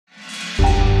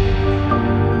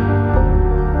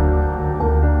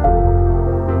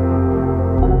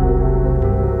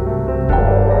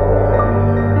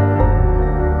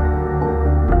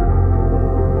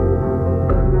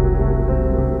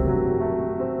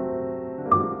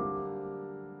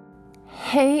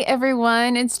Hey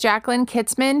everyone, it's Jacqueline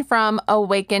Kitzman from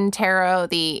Awaken Tarot,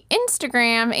 the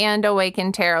Instagram, and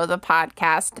Awaken Tarot, the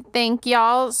podcast. Thank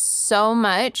y'all so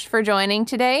much for joining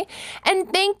today. And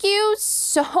thank you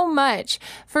so much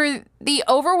for the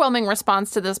overwhelming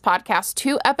response to this podcast.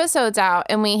 2 episodes out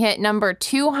and we hit number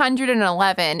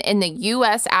 211 in the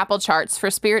US Apple charts for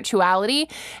spirituality.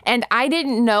 And I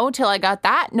didn't know till I got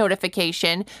that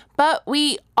notification, but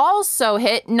we also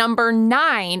hit number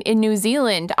 9 in New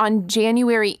Zealand on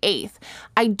January 8th.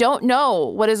 I don't know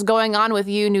what is going on with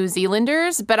you New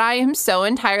Zealanders, but I am so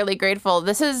entirely grateful.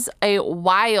 This is a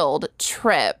wild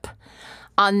trip.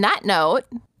 On that note,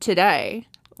 tonight,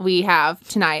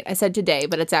 I said today,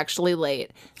 but it's actually late.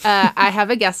 I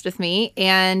have a guest with me,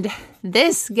 and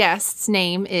this guest's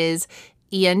name is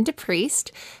Ian DePriest.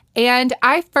 And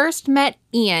I first met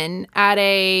Ian at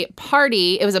a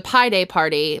party. It was a Pi Day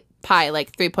party, Pi,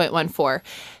 like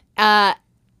 3.14.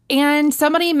 And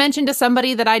somebody mentioned to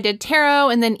somebody that I did tarot,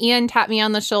 and then Ian tapped me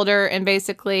on the shoulder and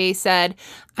basically said,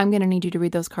 I'm going to need you to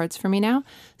read those cards for me now.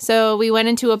 So we went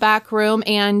into a back room,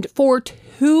 and for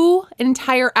 2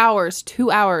 entire hours,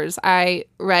 2 hours, I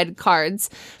read cards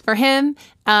for him,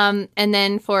 and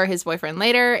then for his boyfriend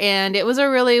later. And it was a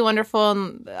really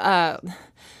wonderful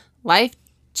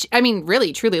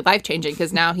really, truly life-changing,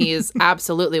 because now he is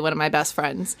absolutely one of my best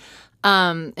friends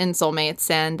and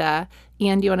soulmates. And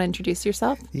Ian, do you want to introduce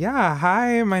yourself? Yeah.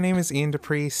 Hi, my name is Ian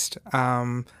DePriest.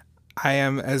 I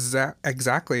am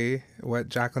exactly what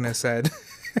Jacqueline has said.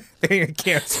 I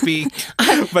can't speak,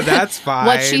 but that's fine.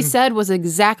 What she said was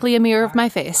exactly a mirror of my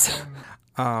face.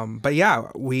 But yeah,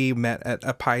 we met at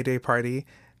a Pi Day party.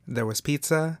 There was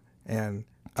pizza and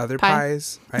other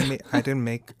pies. I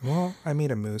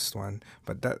made a mousse one,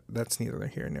 but that's neither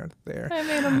here nor there. I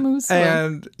made a mousse one.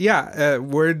 And yeah,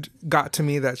 word got to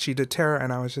me that she did tarot,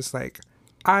 and I was just like,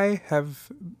 I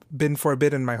have been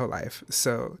forbidden my whole life.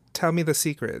 So tell me the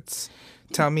secrets.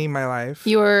 Tell me my life.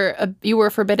 You were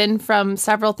forbidden from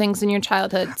several things in your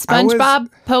childhood. SpongeBob,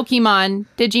 Pokemon,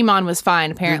 Digimon was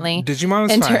fine, apparently. Digimon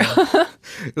was fine.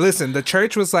 Listen, the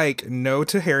church was like, no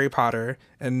to Harry Potter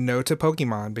and no to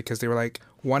Pokemon, because they were like,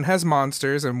 one has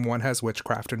monsters and one has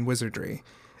witchcraft and wizardry.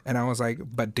 And I was like,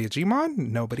 but Digimon?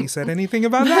 Nobody said anything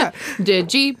about that.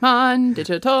 Digimon,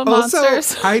 Digital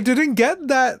Monsters. Also, I didn't get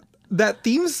that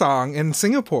theme song in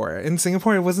Singapore. In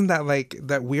Singapore, it wasn't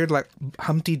that weird, like,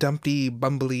 Humpty Dumpty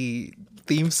Bumbly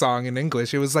theme song in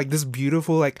English. It was like this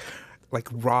beautiful, like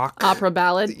rock opera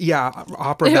ballad. Yeah,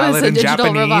 opera ballad in Japanese. It was a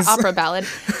digital robot opera ballad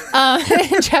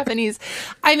in Japanese.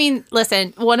 I mean,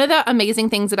 listen, one of the amazing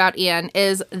things about Ian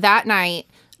is that night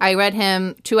I read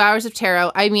him 2 hours of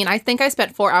tarot. I mean, I think I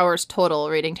spent 4 hours total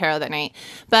reading tarot that night.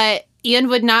 But Ian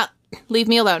would not leave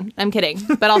me alone. I'm kidding,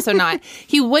 but also not.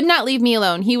 He would not leave me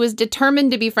alone. He was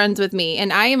determined to be friends with me,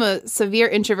 and I am a severe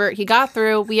introvert. He got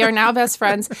through. We are now best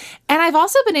friends. And I've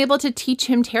also been able to teach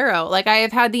him tarot. Like, I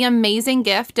have had the amazing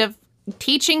gift of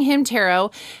teaching him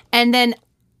tarot, and then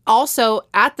also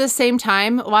at the same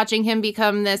time watching him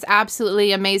become this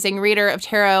absolutely amazing reader of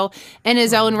tarot in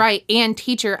his own right and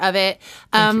teacher of it,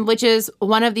 which is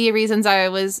one of the reasons I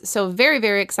was so very,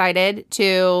 very excited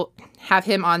to have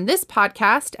him on this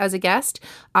podcast as a guest,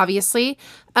 obviously,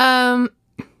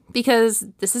 because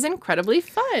this is incredibly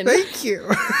fun. Thank you.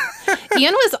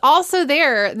 Ian was also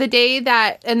there the day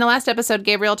that, in the last episode,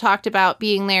 Gabriel talked about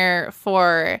being there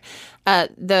for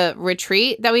the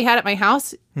retreat that we had at my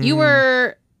house. You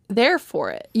were there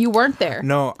for it. You weren't there.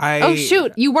 No, Oh,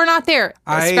 shoot. You were not there.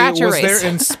 I was there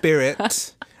in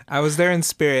spirit. I was there in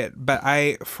spirit, but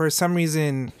I, for some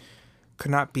reason,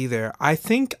 could not be there. I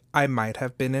think I might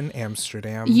have been in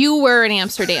Amsterdam. You were in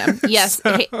Amsterdam. Yes.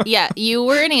 Yeah, you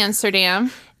were in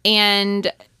Amsterdam,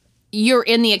 and you're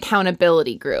in the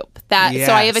accountability group. So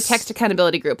I have a text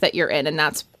accountability group that you're in, and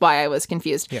that's why I was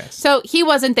confused. Yes. So he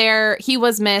wasn't there. He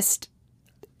was missed.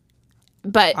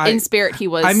 But in spirit, he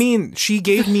was. I mean, she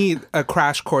gave me a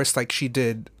crash course like she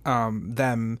did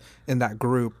them in that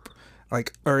group,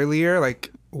 like earlier, like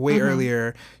way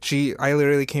earlier. I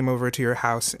literally came over to your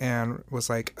house and was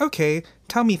like, okay,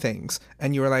 tell me things.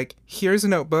 And you were like, here's a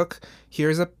notebook,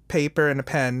 here's a paper and a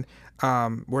pen.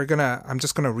 I'm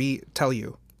just going to tell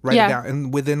you, write it down.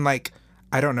 And within like,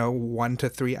 I don't know, 1 to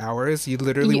 3 hours, you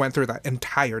literally went through that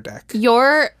entire deck.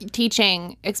 Your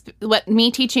teaching,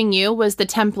 me teaching you was the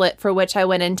template for which I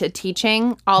went into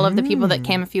teaching all of the people that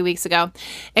came a few weeks ago,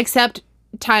 except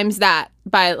times that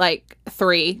by like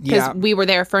 3, because we were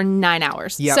there for 9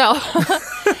 hours. Yep. So,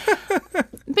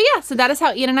 but yeah, so that is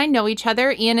how Ian and I know each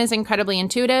other. Ian is incredibly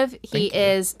intuitive. He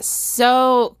is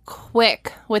so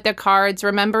quick with the cards,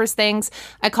 remembers things.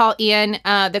 I call Ian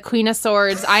the Queen of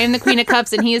Swords. I am the Queen of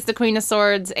Cups and he is the Queen of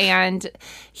Swords. And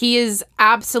he is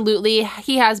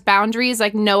he has boundaries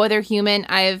like no other human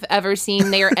I've ever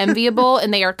seen. They are enviable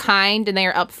and they are kind and they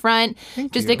are upfront.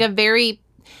 Just like a very,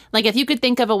 like if you could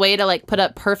think of a way to like put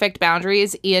up perfect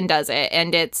boundaries, Ian does it.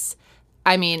 And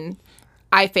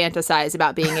I fantasize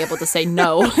about being able to say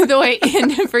no the way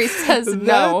Ian DePriest says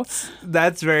no.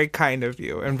 That's very kind of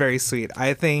you and very sweet.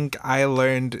 I think I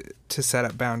learned to set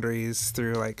up boundaries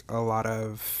through like a lot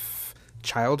of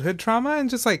childhood trauma and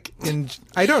just like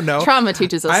I don't know. Trauma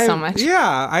teaches us so much.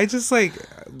 Yeah, I just like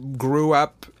grew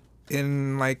up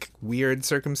in like weird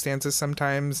circumstances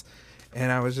sometimes.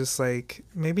 And I was just like,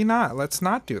 maybe not. Let's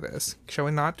not do this. Shall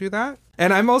we not do that?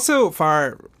 And I'm also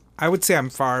I would say I'm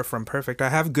far from perfect. I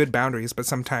have good boundaries, but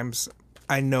sometimes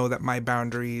I know that my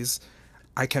boundaries,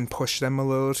 I can push them a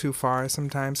little too far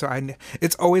sometimes. So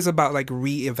it's always about like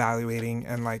reevaluating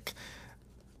and like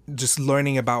just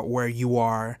learning about where you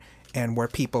are and where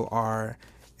people are.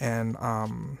 And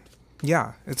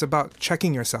yeah, it's about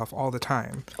checking yourself all the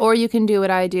time. Or you can do what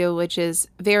I do, which is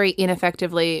very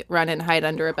ineffectively run and hide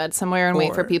under a bed somewhere and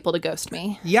wait for people to ghost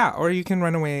me. Yeah, or you can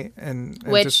run away and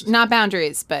which, just, not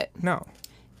boundaries, but... No.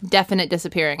 Definite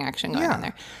disappearing action going on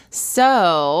there.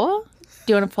 So,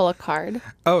 do you want to pull a card?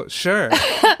 Oh, sure.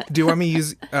 Do you want me to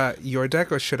use your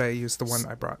deck or should I use the one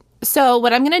I brought? So,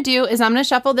 what I'm going to do is I'm going to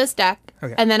shuffle this deck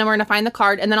and then we're going to find the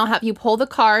card and then I'll have you pull the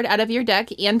card out of your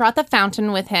deck. Ian brought the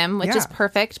Fountain with him, which is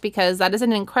perfect because that is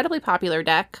an incredibly popular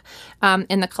deck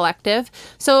in the collective.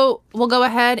 So, we'll go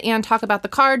ahead and talk about the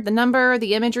card, the number,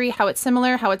 the imagery, how it's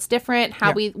similar, how it's different,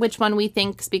 which one we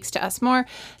think speaks to us more.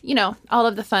 You know, all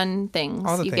of the fun things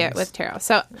get with tarot.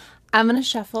 So, I'm going to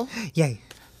shuffle. Yay.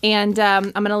 And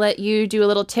I'm going to let you do a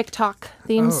little TikTok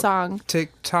theme song.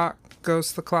 Tick-tock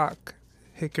goes the clock.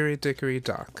 Hickory dickory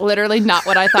dock. Literally not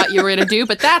what I thought you were going to do,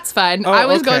 but that's fine. I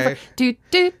was going for do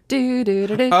do do do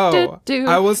do do do.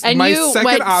 I was and my you second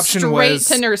went option straight was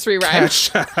to nursery rhyme.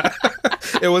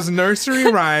 Kesha. It was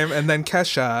nursery rhyme and then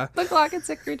Kesha. The clock is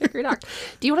hickory dickory dock.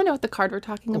 Do you want to know what the card we're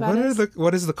talking about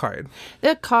What is the card?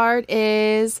 The card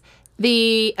is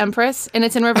the Empress, and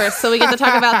it's in reverse, so we get to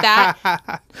talk about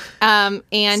that.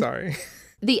 And sorry.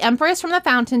 The Empress from the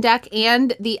Fountain deck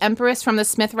and the Empress from the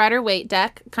Smith Rider-Waite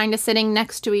deck kind of sitting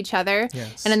next to each other.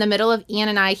 Yes. And in the middle of Ian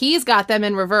and I, he's got them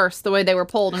in reverse the way they were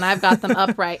pulled, and I've got them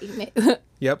upright.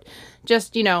 Yep.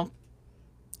 Just,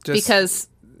 because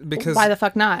why the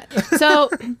fuck not?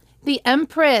 So the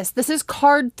Empress, this is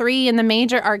card 3 in the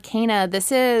Major Arcana.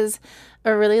 This is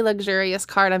a really luxurious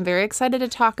card. I'm very excited to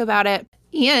talk about it.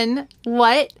 Ian,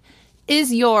 what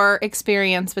is your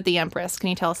experience with the Empress? Can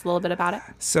you tell us a little bit about it?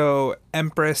 So,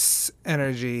 Empress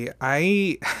energy.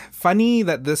 Funny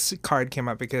that this card came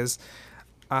up because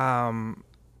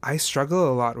I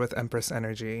struggle a lot with Empress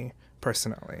energy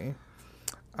personally.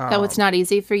 So it's not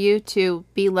easy for you to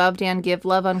be loved and give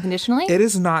love unconditionally? It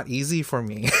is not easy for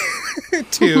me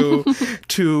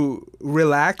to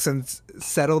relax and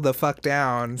settle the fuck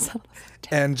down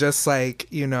and just like,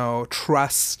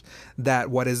 trust that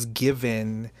what is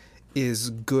given is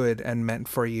good and meant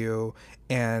for you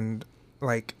and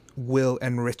like will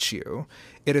enrich you.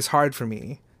 It is hard for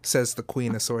me, says the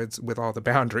Queen of Swords with all the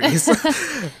boundaries.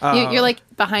 You're like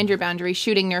behind your boundary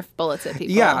shooting Nerf bullets at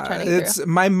people. Yeah, it's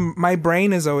my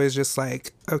brain is always just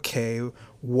like, okay,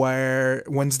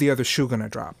 when's the other shoe gonna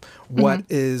drop? What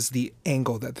is the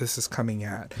angle that this is coming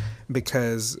at?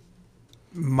 Because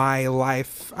my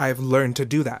life, I've learned to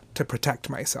do that, to protect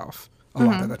myself a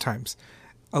lot of the times.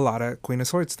 A lot of Queen of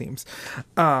Swords themes.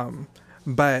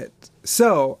 But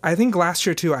so I think last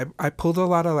year too, I pulled a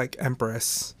lot of like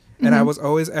Empress. And I was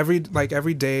always every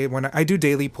day when I do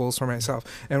daily pulls for myself.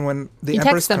 And when the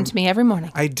Empress text them to me every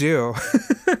morning. I do.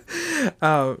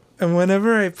 And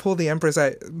whenever I pull the Empress,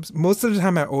 most of the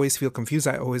time I always feel confused.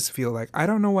 I always feel like I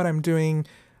don't know what I'm doing,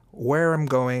 where I'm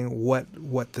going,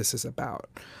 what this is about.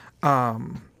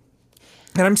 And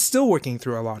I'm still working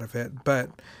through a lot of it, but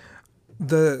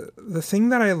the thing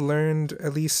that I learned,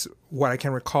 at least what I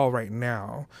can recall right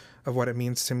now of what it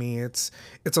means to me, it's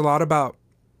a lot about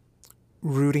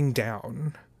rooting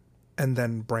down and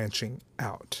then branching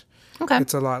out. Okay.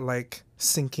 It's a lot like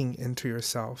sinking into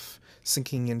yourself,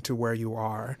 sinking into where you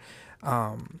are,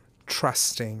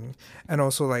 trusting, and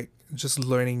also like just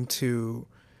learning to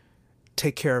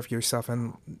take care of yourself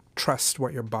and trust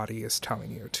what your body is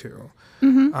telling you to.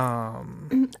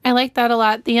 I like that a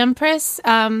lot. The Empress,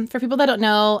 for people that don't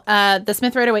know, the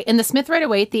Smith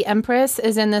Rider-Waite, the Empress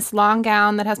is in this long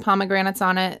gown that has pomegranates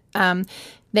on it.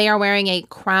 They are wearing a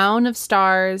crown of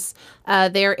stars.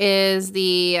 There is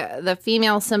the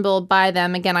female symbol by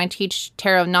them. Again, I teach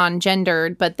tarot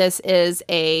non-gendered, but this is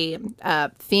a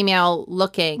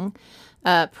female-looking,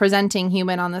 presenting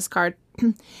human on this card.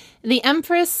 The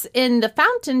Empress in the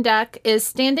fountain deck is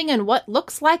standing in what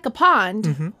looks like a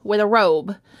pond with a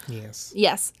robe. Yes,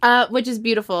 which is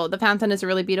beautiful. The fountain is a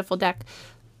really beautiful deck.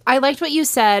 I liked what you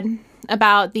said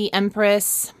about the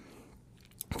Empress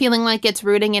feeling like it's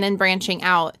rooting in and branching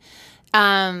out.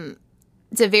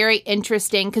 It's a very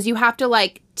interesting, because you have to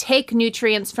like take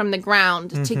nutrients from the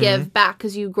ground to give back,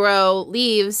 because you grow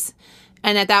leaves,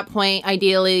 and at that point,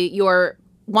 ideally, you're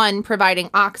providing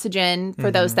oxygen for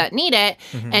those that need it,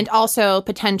 and also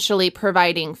potentially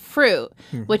providing fruit,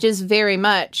 which is very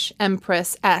much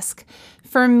Empress-esque.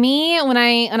 For me, when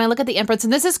I look at the Empress,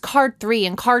 and this is card 3,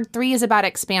 and card 3 is about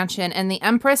expansion, and the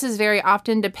Empress is very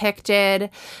often depicted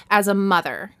as a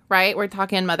mother, right? We're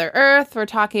talking Mother Earth, we're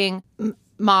talking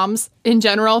moms in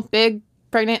general, big,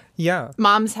 pregnant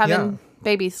moms having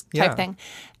babies type thing.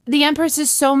 The Empress is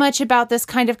so much about this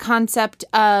kind of concept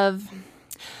of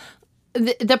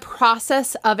the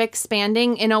process of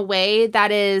expanding in a way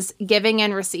that is giving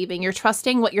and receiving. You're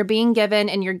trusting what you're being given,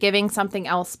 and you're giving something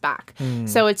else back.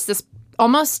 So it's this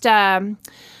almost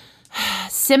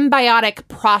symbiotic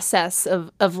process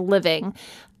of living.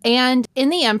 And in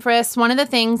the Empress, one of the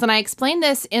things, and I explained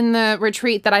this in the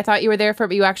retreat that I thought you were there for,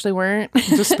 but you actually weren't.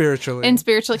 Just spiritually. And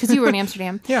spiritually, because you were in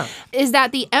Amsterdam. Is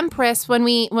that the Empress, when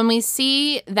we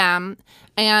see them,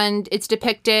 and it's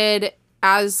depicted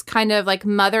as kind of like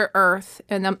Mother Earth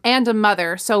and a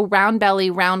mother, so round belly,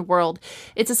 round world.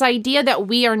 It's this idea that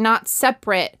we are not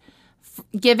separate.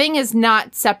 Giving is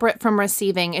not separate from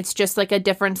receiving. It's just like a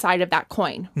different side of that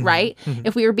coin, right?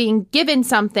 If we are being given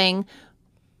something,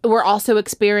 we're also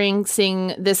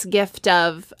experiencing this gift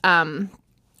of,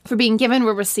 for being given,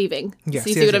 we're receiving. So you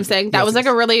see what I'm saying? That was like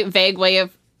a really vague way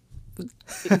of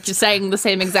just saying the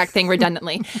same exact thing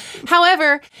redundantly.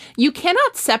 However, you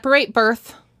cannot separate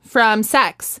birth from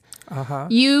sex.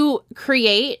 You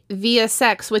create via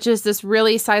sex, which is this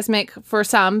really seismic for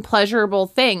some, pleasurable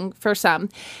thing for some.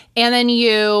 And then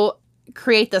you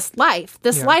create this life.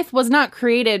 This life was not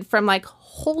created from like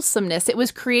wholesomeness. It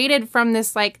was created from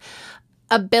this like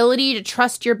ability to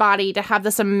trust your body, to have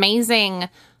this amazing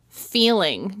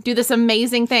feeling, do this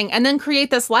amazing thing, and then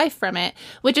create this life from it,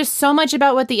 which is so much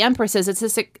about what the Empress is. It's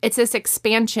this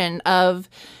expansion of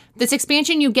this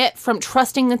expansion you get from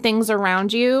trusting the things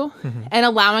around you and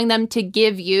allowing them to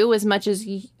give you as much as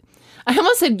you, I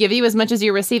almost said give you as much as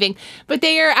you're receiving, but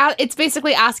it's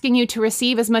basically asking you to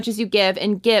receive as much as you give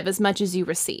and give as much as you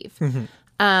receive.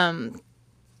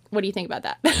 What do you think about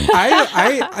that?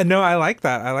 I know, I like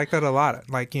that. I like that a lot.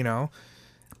 Like, you know,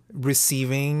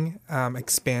 receiving,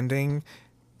 expanding,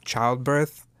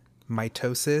 childbirth,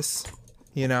 mitosis,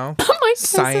 you know,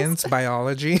 science,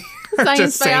 biology.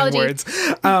 Science, biology. Words.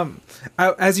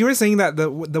 As you were saying that,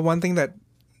 the one thing that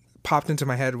popped into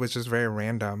my head, which is very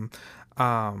random,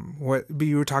 what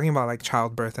you were talking about, like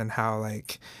childbirth and how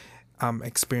like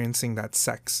experiencing that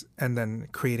sex and then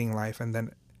creating life and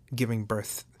then giving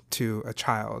birth to a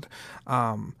child.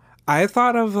 I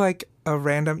thought of like a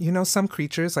random, you know, some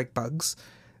creatures like bugs.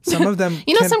 Some of them,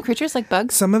 some creatures like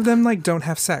bugs. Some of them like don't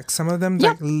have sex. Some of them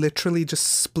like literally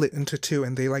just split into two,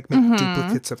 and they like make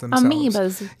duplicates of themselves.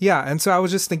 Amoebas. Yeah, and so I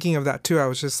was just thinking of that too. I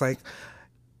was just like,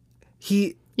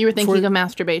 You were thinking of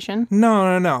masturbation?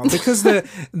 No, because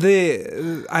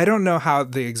the I don't know how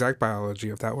the exact biology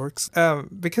of that works.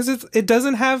 Because it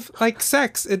doesn't have like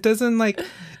sex. It doesn't like,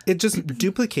 it just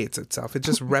duplicates itself. It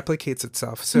just replicates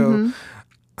itself. So,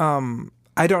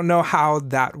 I don't know how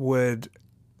that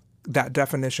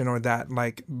definition or that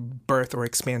like birth or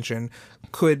expansion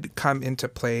could come into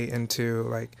play into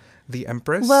like the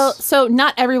Empress. Well, so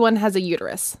not everyone has a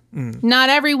uterus. Not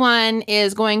everyone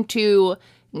is going to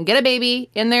get a baby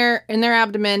in their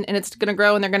abdomen and it's going to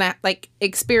grow and they're going to like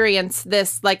experience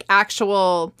this like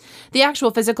the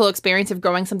actual physical experience of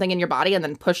growing something in your body and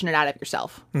then pushing it out of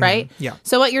yourself, right? Yeah.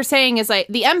 So what you're saying is like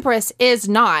the Empress is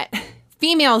not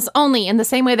females only in the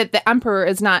same way that the Emperor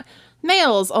is not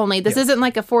males only. This isn't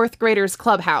like a fourth grader's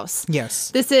clubhouse. Yes.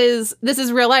 This is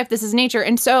real life. This is nature.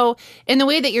 And so in the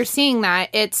way that you're seeing that,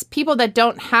 it's people that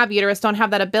don't have uterus, don't have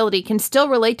that ability, can still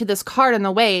relate to this card in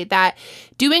the way that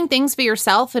doing things for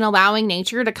yourself and allowing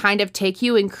nature to kind of take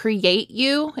you and create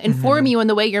you and form you in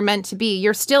the way you're meant to be,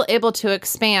 you're still able to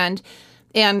expand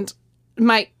and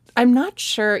I'm not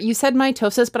sure. You said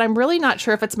mitosis, but I'm really not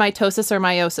sure if it's mitosis or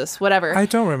meiosis, whatever. I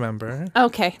don't remember.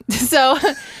 Okay. So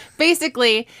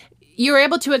basically, you're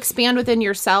able to expand within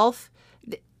yourself.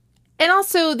 And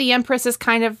also the Empress is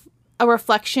kind of a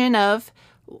reflection of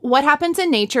what happens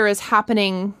in nature is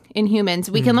happening in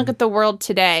humans. We can look at the world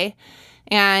today,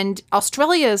 and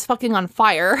Australia is fucking on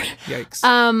fire.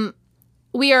 Yikes.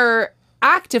 We are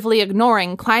actively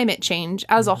ignoring climate change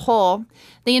as a whole.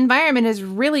 The environment is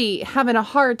really having a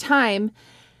hard time.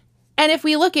 And if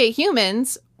we look at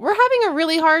humans, we're having a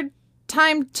really hard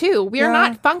time too. We are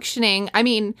not functioning. I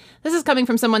mean, this is coming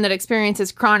from someone that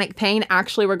experiences chronic pain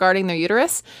actually regarding their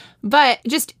uterus. But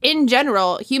just in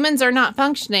general, humans are not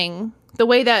functioning the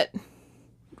way that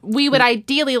we would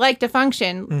ideally like to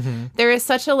function. There is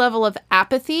such a level of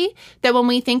apathy that when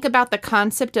we think about the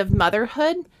concept of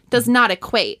motherhood, does not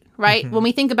equate, right? When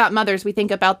we think about mothers, we think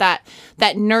about that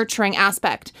nurturing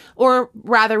aspect. Or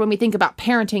rather, when we think about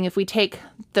parenting, if we take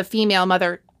the female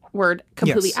mother word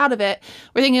completely out of it,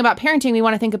 we're thinking about parenting, we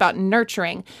want to think about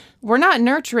nurturing. We're not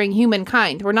nurturing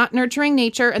humankind. We're not nurturing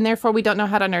nature, and therefore we don't know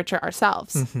how to nurture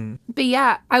ourselves. But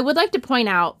yeah, I would like to point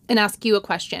out and ask you a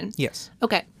question. Yes.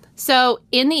 Okay. So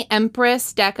in the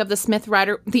Empress deck of the Smith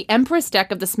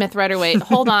Rider-Waite,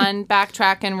 hold on,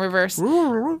 backtrack and reverse.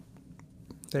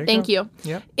 Thank you.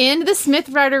 Yep. In the Smith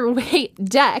Rider-Waite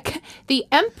deck, the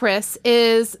Empress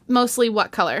is mostly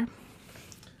what color?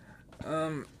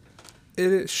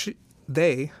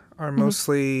 They are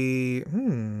mostly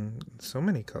so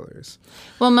many colors.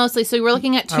 Well, mostly. So we're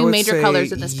looking at two major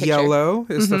colors in this picture. Yellow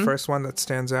is the first one that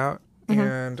stands out,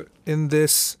 and in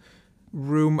this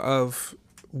room of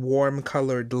warm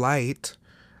colored light,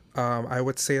 I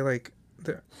would say like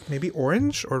maybe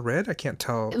orange or red. I can't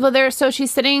tell. Well,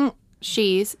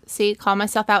 call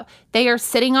myself out. They are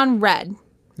sitting on red.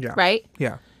 Yeah. Right?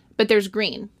 Yeah. But there's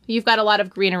green. You've got a lot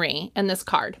of greenery in this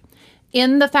card.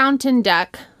 In the Fountain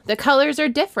deck, the colors are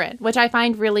different, which I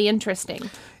find really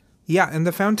interesting. Yeah, in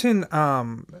the Fountain,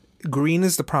 green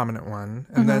is the prominent one.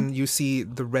 And then you see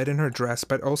the red in her dress,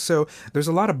 but also there's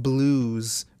a lot of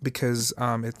blues because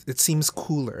it seems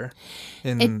cooler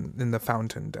in the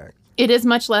Fountain deck. It is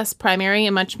much less primary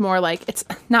and much more like, it's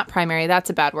not primary, that's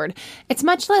a bad word. It's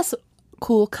much less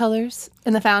cool colors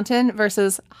in the Fountain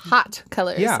versus hot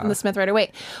colors in the Smith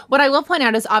Rider-Waite. What I will point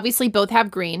out is obviously both have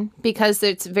green because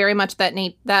it's very much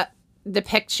that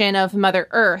depiction of Mother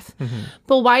Earth.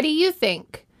 But why do you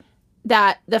think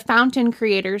that the Fountain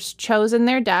creators chose in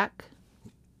their deck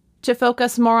to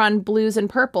focus more on blues and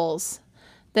purples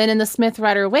than in the Smith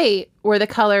Rider-Waite where the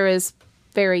color is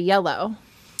very yellow?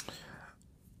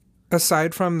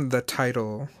 Aside from the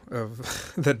title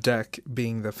of the deck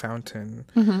being the Fountain,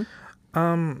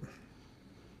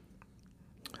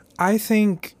 I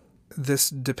think this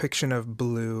depiction of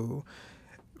blue,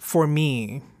 for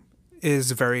me,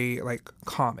 is very like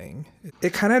calming.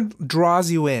 It kind of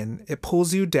draws you in. It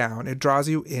pulls you down. It draws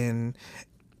you in,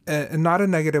 not a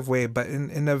negative way, but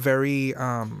in a very,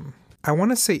 I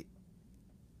want to say,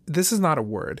 this is not a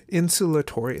word.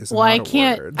 Insulatory is not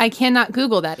a word. I cannot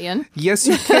Google that, Ian. Yes,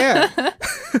 you can.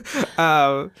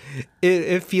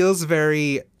 It feels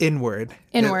very inward.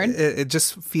 It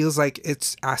just feels like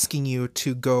it's asking you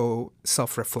to go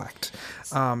self-reflect.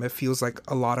 It feels like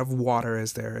a lot of water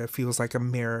is there. It feels like a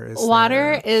mirror is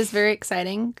Water is very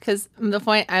exciting because the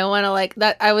point I want to like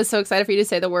that. I was so excited for you to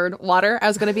say the word water. I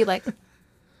was going to be like,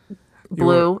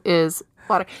 blue is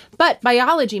water. But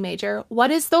biology major,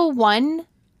 what is the one...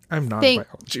 I'm not a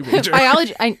biology major.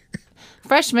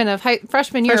 Freshman year of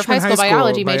high school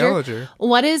biology major.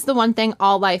 What is the one thing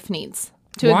all life needs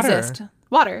to exist?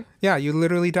 Water. Yeah, you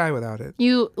literally die without it.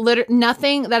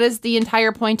 Nothing. That is the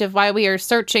entire point of why we are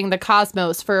searching the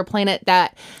cosmos for a planet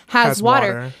that has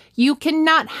water. You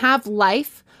cannot have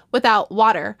life without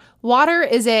water. Water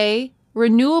is a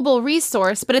renewable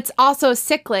resource, but it's also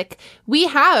cyclic. We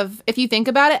have, if you think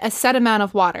about it, a set amount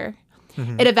of water.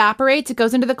 It evaporates, it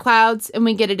goes into the clouds, and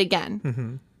we get it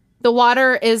again. The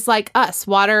water is like us.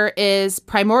 Water is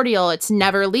primordial. It's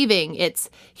never leaving. It's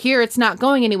here. It's not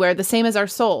going anywhere. The same as our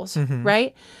souls,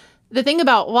 right? The thing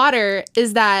about water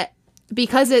is that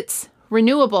because it's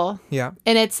renewable and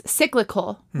it's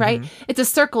cyclical, right? It's a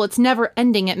circle. It's never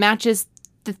ending. It matches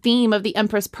the theme of the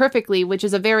Empress perfectly, which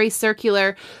is a very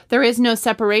circular, there is no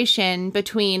separation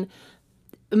between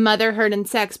motherhood and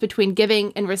sex, between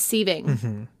giving and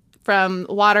receiving. From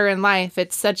water and life.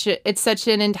 It's such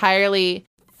an entirely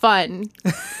fun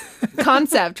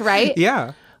concept, right?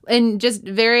 Yeah. And just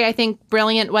very, I think,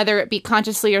 brilliant, whether it be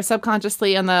consciously or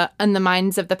subconsciously in the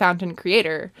minds of the Fountain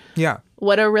creator. Yeah.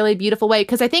 what a really beautiful way.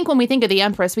 Because I think when we think of the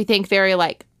Empress, we think very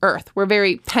like Earth. We're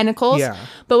very pentacles. Yeah.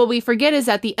 But what we forget is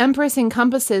that the Empress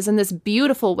encompasses in this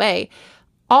beautiful way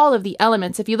all of the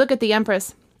elements. If you look at the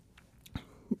Empress,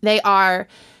 they are,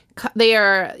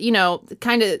 you know,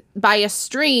 kind of by a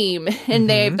stream, and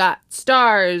they've got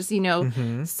stars, you know,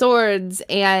 swords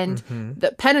and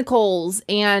the pentacles,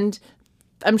 and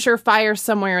I'm sure fire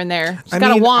somewhere in there. She's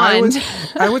got a wand.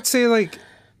 I would say like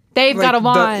they've got a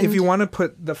wand. If you want to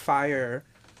put the fire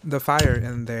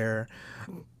in there,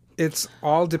 it's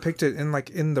all depicted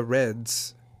in the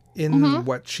reds, in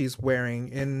what she's wearing,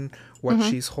 in what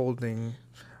she's holding.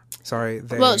 Sorry.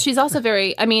 Well, she's also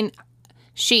very, I mean,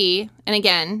 she, and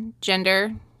again,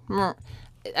 gender,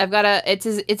 I've got to,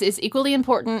 it's equally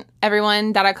important,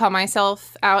 everyone, that I call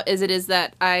myself out as it is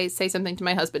that I say something to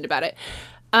my husband about it.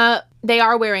 They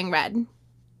are wearing red.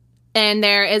 And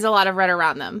there is a lot of red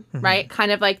around them, right?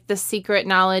 Kind of like the secret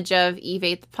knowledge of Eve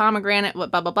ate the pomegranate, blah,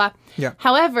 blah, blah. Yeah.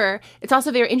 However, it's also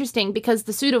very interesting because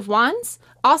the suit of wands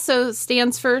also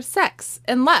stands for sex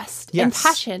and lust and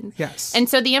passion. Yes. And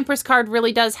so the Empress card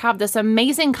really does have this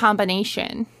amazing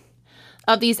combination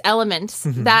of these elements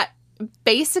that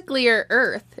basically are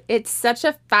Earth. It's such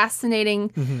a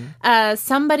fascinating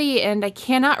somebody, and I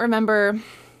cannot remember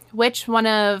which one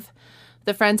of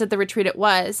the friends at the retreat it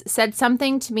was, said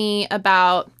something to me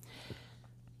about,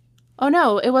 oh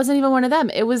no, it wasn't even one of them.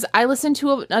 It was, I listened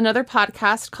to another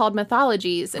podcast called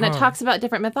Mythologies, and it talks about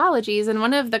different mythologies. And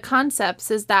one of the concepts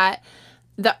is that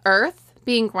the earth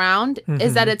being round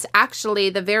is that it's actually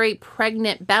the very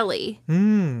pregnant belly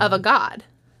of a god.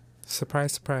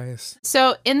 Surprise, surprise.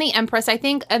 So in the Empress, I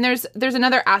think, and there's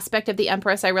another aspect of the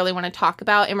Empress I really want to talk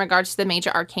about in regards to the major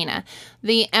arcana.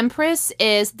 The Empress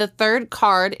is the third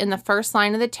card in the first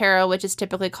line of the tarot, which is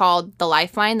typically called the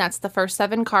lifeline. That's the first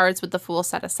 7 cards with the Fool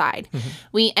set aside.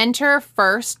 We enter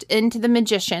first into the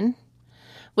Magician,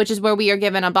 which is where we are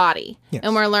given a body. Yes.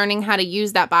 And we're learning how to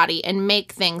use that body and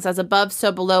make things as above,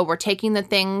 so below. We're taking the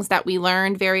things that we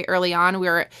learned very early on.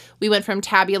 We went from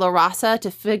tabula rasa to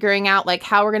figuring out like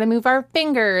how we're going to move our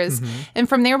fingers. And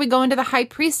from there we go into the High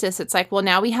Priestess. It's like, well,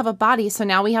 now we have a body, so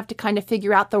now we have to kind of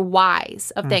figure out the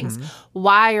whys of things.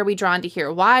 Why are we drawn to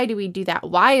here? Why do we do that?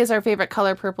 Why is our favorite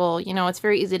color purple? You know, it's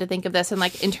very easy to think of this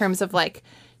in terms of like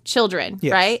children,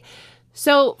 right?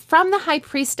 So from the High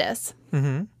Priestess,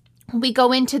 we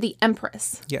go into the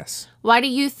Empress. Yes. Why do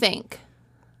you think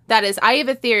that is? I have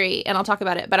a theory, and I'll talk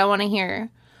about it, but I want to hear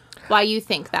why you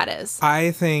think that is.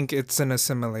 I think it's an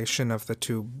assimilation of the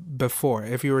two before.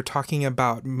 If you were talking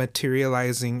about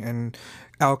materializing and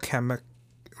alchemic,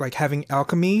 like having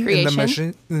alchemy in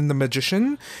the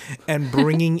magician, and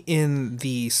bringing in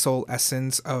the soul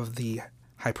essence of the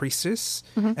High Priestess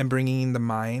and bringing in the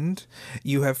mind,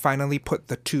 you have finally put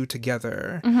the two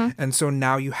together. And so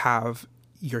now you have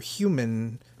your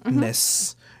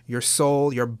humanness, your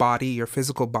soul, your body, your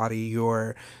physical body,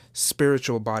 your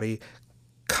spiritual body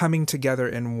coming together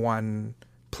in one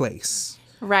place.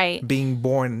 Right. Being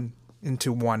born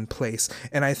into one place.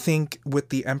 And I think with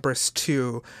the Empress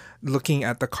too, looking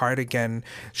at the card again,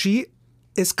 she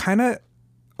is kind of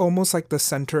almost like the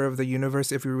center of the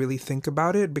universe if you really think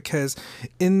about it, because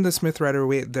in the Smith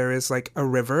Rider-Waite there is like a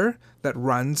river that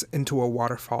runs into a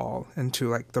waterfall into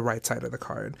like the right side of the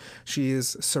card. She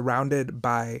is surrounded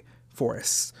by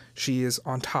forests. She is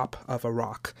on top of a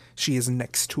rock. She is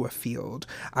next to a field.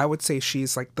 I would say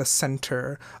she's like the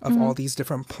center of all these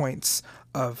different points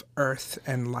of earth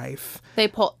and life. They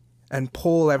pull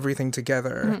everything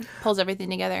together. Pulls everything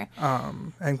together.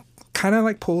 And kind of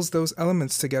like pulls those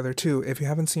elements together too. If you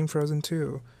haven't seen Frozen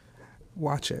 2,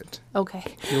 watch it.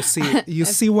 Okay. You'll see. You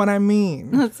see what I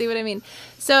mean. Let's see what I mean.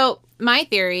 So my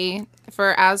theory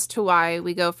as to why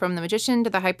we go from the Magician to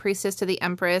the High Priestess to the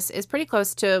Empress is pretty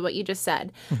close to what you just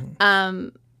said.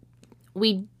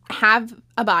 We have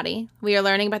a body. We are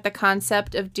learning about the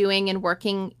concept of doing and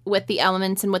working with the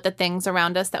elements and with the things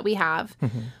around us that we have.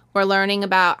 We're learning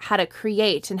about how to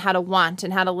create and how to want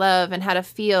and how to love and how to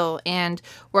feel, and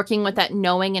working with that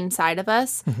knowing inside of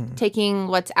us, taking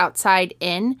what's outside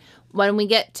in. When we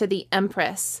get to the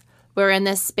Empress, we're in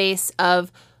this space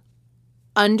of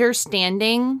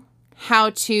understanding how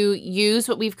to use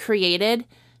what we've created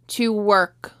to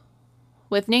work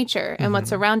with nature and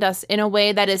what's around us in a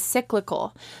way that is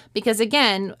cyclical. Because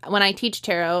again, when I teach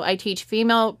tarot, I teach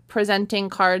female presenting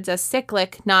cards as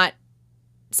cyclic, not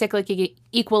cyclic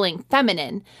equaling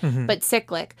feminine, but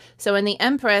cyclic. So in the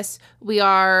Empress, we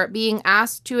are being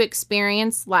asked to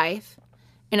experience life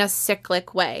in a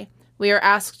cyclic way. We are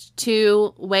asked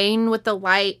to wane with the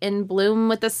light and bloom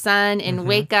with the sun and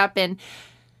wake up and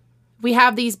we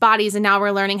have these bodies and now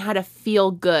we're learning how to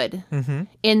feel good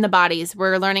in the bodies.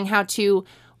 We're learning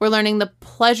the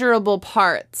pleasurable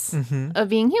parts of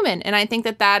being human. And I think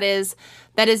that is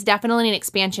definitely an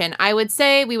expansion. I would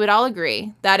say we would all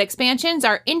agree that expansions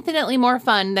are infinitely more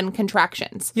fun than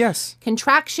contractions. Yes.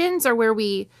 Contractions are where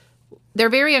they're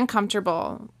very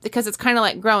uncomfortable because it's kind of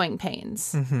like growing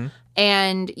pains.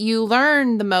 And you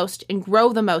learn the most and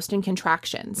grow the most in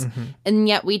contractions. And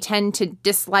yet we tend to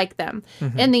dislike them.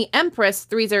 In the Empress,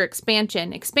 3s are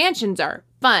expansion. Expansions are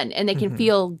fun and they can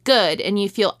feel good and you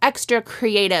feel extra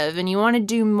creative and you want to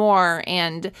do more.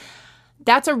 And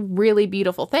that's a really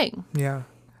beautiful thing. Yeah.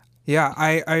 Yeah,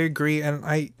 I agree. And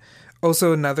I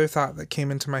also, another thought that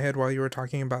came into my head while you were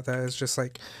talking about that is just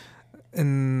like,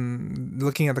 in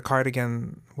looking at the card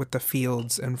again with the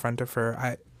fields in front of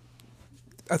her,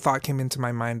 a thought came into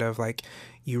my mind of like,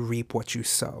 you reap what you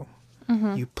sow.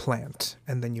 You plant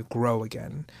and then you grow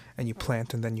again, and you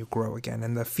plant and then you grow again.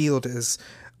 And the field is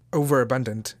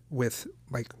overabundant with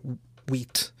like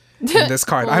wheat in this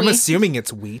card. I'm assuming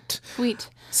it's wheat.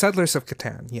 Settlers of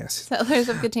Catan, yes. Settlers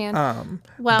of Catan.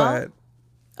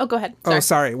 Oh, go ahead. Sorry. Oh,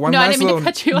 sorry. I didn't mean to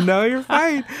cut you off. No, you're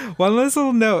fine. One last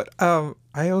little note.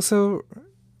 I also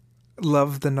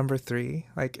love the number 3.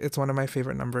 Like, it's one of my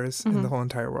favorite numbers in the whole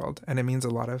entire world, and it means a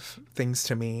lot of things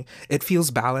to me. It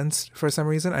feels balanced for some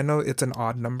reason. I know it's an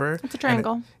odd number. It's a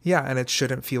triangle. And it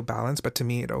shouldn't feel balanced, but to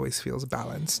me, it always feels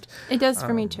balanced. It does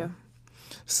for me too.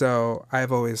 So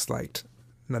I've always liked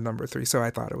the number 3. So I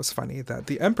thought it was funny that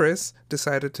the Empress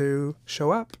decided to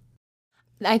show up.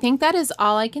 I think that is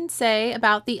all I can say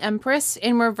about the Empress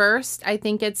in reverse. I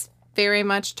think it's very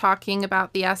much talking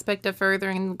about the aspect of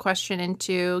furthering the question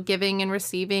into giving and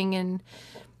receiving and,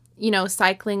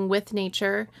 cycling with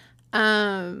nature.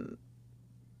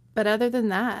 But other than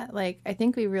that, like, I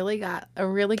think we really got a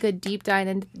really good deep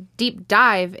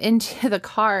dive into the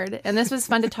card. And this was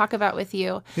fun to talk about with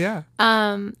you. Yeah.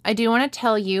 I do want to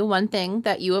tell you one thing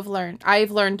that you have learned. I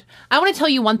want to tell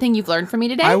you one thing you've learned from me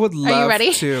today. I would love Are you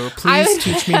ready? to. Please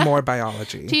teach me more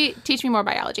biology. Teach me more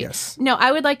biology. Yes. No,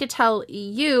 I would like to tell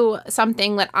you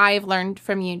something that I've learned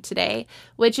from you today,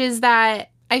 which is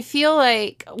that I feel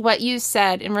like what you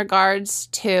said in regards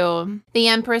to the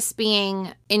Empress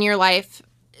being in your life,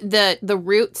 the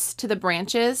roots to the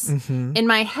branches. In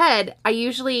my head, I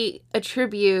usually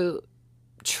attribute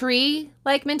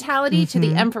tree-like mentality to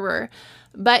the Emperor.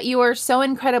 But you are so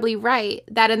incredibly right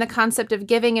that in the concept of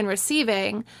giving and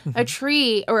receiving, a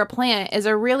tree or a plant is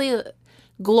a really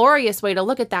glorious way to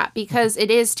look at that, because it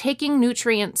is taking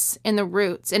nutrients in the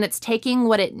roots and it's taking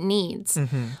what it needs.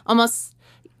 Almost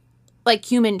like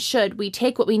humans should. We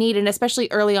take what we need, and especially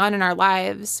early on in our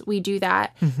lives, we do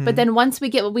that. But then once we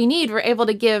get what we need, we're able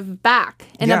to give back,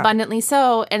 and abundantly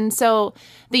so. And so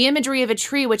the imagery of a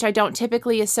tree, which I don't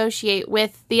typically associate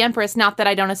with the Empress, not that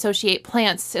I don't associate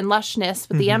plants and lushness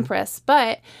with the Empress,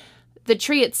 but the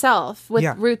tree itself with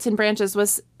roots and branches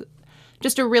was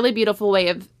just a really beautiful way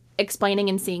of explaining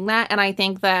and seeing that. And I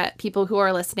think that people who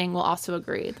are listening will also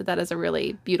agree that that is a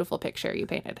really beautiful picture you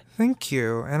painted. Thank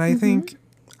you. And I think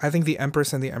the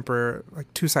Empress and the Emperor,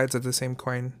 like, two sides of the same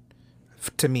coin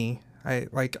to me. I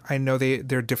know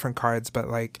they're different cards, but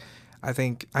like,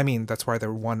 I mean, that's why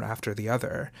they're one after the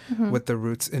other with the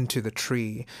roots into the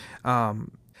tree.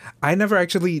 I never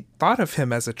actually thought of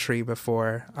him as a tree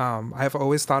before. I've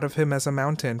always thought of him as a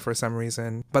mountain for some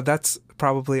reason, but that's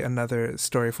probably another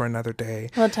story for another day.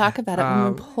 We'll talk about it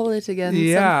when we pull it again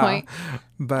at some point.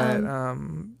 But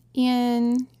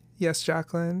Ian. Yes,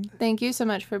 Jacqueline. Thank you so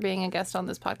much for being a guest on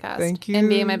this podcast. Thank you. And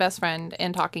being my best friend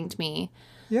and talking to me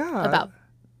about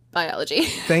biology.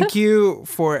 Thank you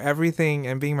for everything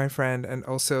and being my friend, and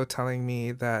also telling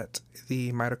me that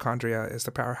the mitochondria is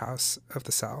the powerhouse of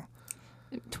the cell.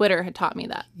 Twitter had taught me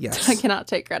that. Yes. I cannot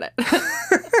take credit.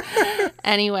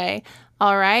 Anyway,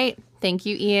 all right. Thank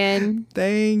you, Ian.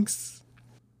 Thanks.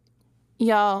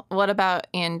 Y'all, what about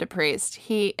Ian DePriest?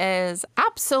 He is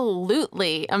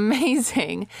absolutely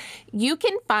amazing. You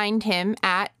can find him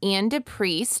at Ian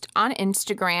DePriest on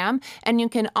Instagram, and you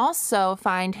can also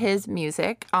find his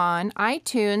music on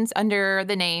iTunes under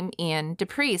the name Ian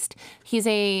DePriest. He's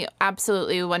a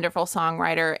absolutely wonderful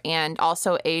songwriter and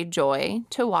also a joy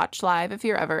to watch live if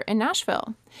you're ever in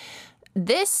Nashville.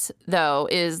 This, though,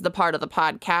 is the part of the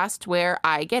podcast where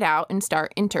I get out and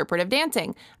start interpretive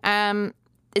dancing.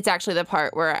 It's actually the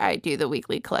part where I do the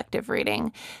weekly collective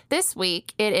reading. This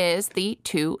week, it is the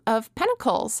Two of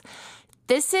Pentacles.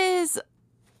 This is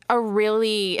a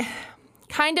really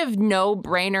kind of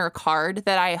no-brainer card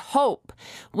that I hope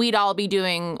we'd all be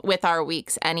doing with our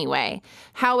weeks anyway.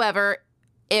 However,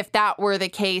 if that were the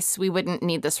case, we wouldn't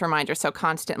need this reminder so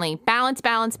constantly. Balance,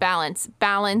 balance, balance,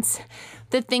 balance.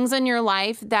 The things in your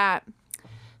life that,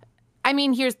 I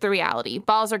mean, here's the reality.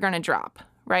 Balls are going to drop,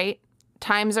 right?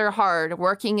 Times are hard.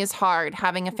 Working is hard.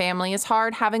 Having a family is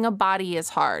hard. Having a body is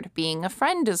hard. Being a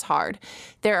friend is hard.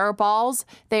 There are balls.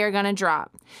 They are going to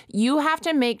drop. You have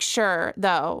to make sure,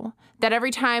 though, that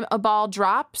every time a ball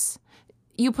drops,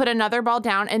 you put another ball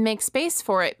down and make space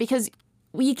for it, because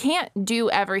we can't do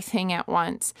everything at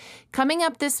once. Coming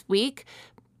up this week,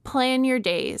 plan your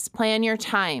days, plan your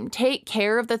time. Take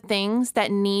care of the things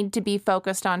that need to be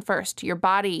focused on first. Your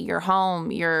body, your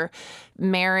home, your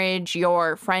marriage,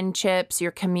 your friendships,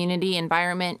 your community,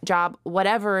 environment, job,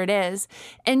 whatever it is.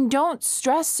 And don't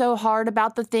stress so hard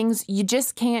about the things you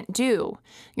just can't do.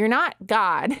 You're not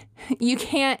God. You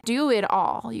can't do it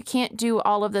all. You can't do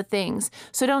all of the things.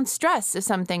 So don't stress if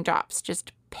something drops.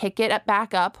 Just pick it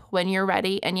back up when you're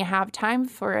ready and you have time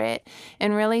for it,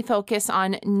 and really focus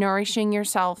on nourishing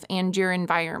yourself and your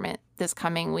environment this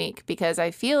coming week, because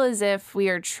I feel as if we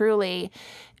are truly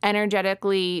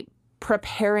energetically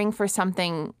preparing for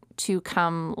something to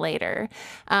come later.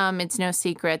 It's no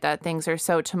secret that things are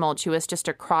so tumultuous just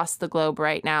across the globe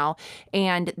right now.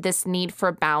 And this need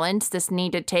for balance, this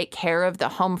need to take care of the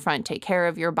home front, take care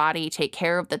of your body, take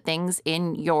care of the things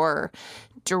in your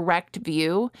direct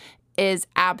view is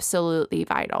absolutely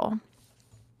vital.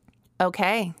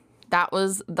 Okay, that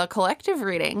was the collective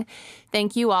reading.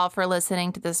 Thank you all for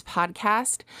listening to this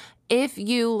podcast. If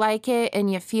you like it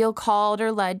and you feel called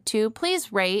or led to,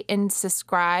 please rate and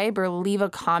subscribe or leave a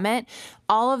comment.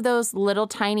 All of those little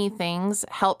tiny things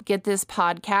help get this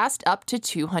podcast up to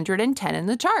 210 in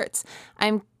the charts.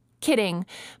 I'm kidding.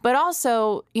 But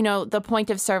also, the point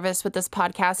of service with this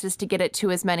podcast is to get it to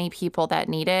as many people that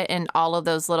need it. And all of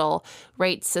those little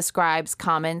rates, subscribes,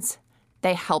 comments,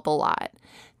 they help a lot.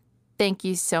 Thank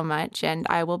you so much. And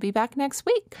I will be back next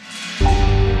week.